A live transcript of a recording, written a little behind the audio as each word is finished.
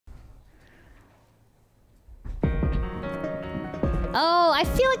Oh, I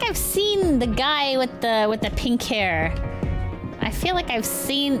feel like I've seen the guy with the pink hair. I feel like I've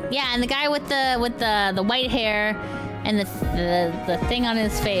seen, yeah, and the guy with the white hair and the thing on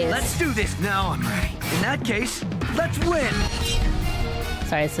his face. Let's do this now. I'm ready. In that case, let's win.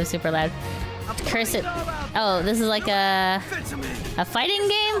 Sorry, it's so super loud. Curse it. Oh, this is like a fighting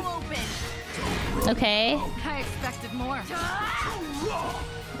game? Okay. I expected more.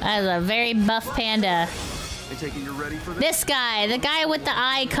 That is a very buff panda. I take it you're ready for this? This guy, the guy with the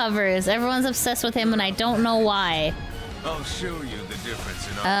eye covers. Everyone's obsessed with him and I don't know why. I'll show you the difference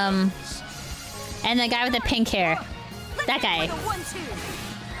in our levels. And the guy with the pink hair. That guy.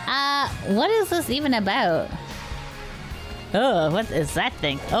 What is this even about? Oh, what is that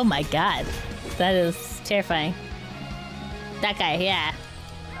thing? Oh my god. That is terrifying. That guy, yeah.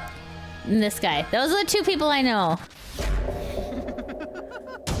 And this guy. Those are the two people I know.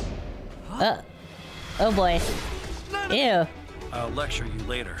 Oh boy. Ew. I'll lecture you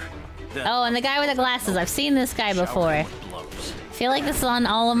later. Oh, and the guy with the glasses. I've seen this guy before. I feel like this is on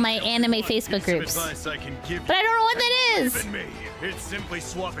all of my anime Facebook groups. But I don't know what that is! It's simply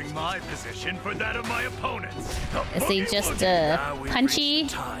swapping my position for that of my opponents. Is he just a punchy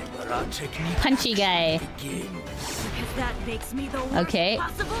guy? That makes me the worst Okay.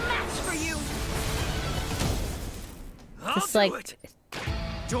 possible match for you. Just like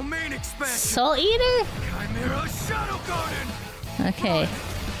Domain expansion. Soul Eater? Chimera Shadow Garden. Okay.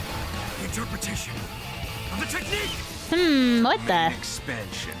 Interpretation of the technique. What the?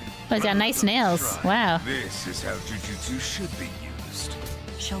 Expansion. Oh, he's got nice nails. Wow. This is how Jujutsu should be used.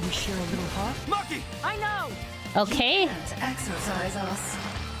 Shall we share a little heart? Maki! I know. Okay. To exercise us.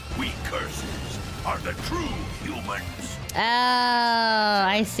 We curses are the true humans. Oh,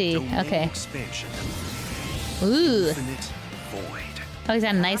 I see. Okay. Expansion. Ooh. Infinite void. Oh, he's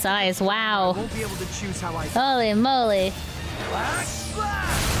got nice eyes. Wow. Won't be able to choose how I. Holy moly.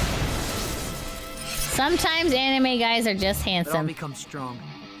 Sometimes anime guys are just But I'll handsome. become strong.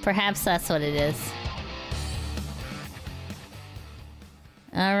 Perhaps that's what it is.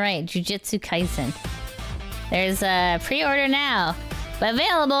 Alright, Jujutsu Kaisen. There's a pre-order now. But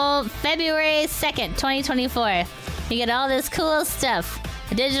available February 2nd, 2024. You get all this cool stuff.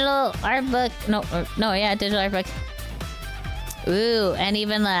 A digital art book. Yeah, digital art book. Ooh, and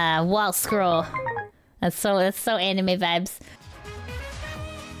even the wall scroll. That's so anime vibes.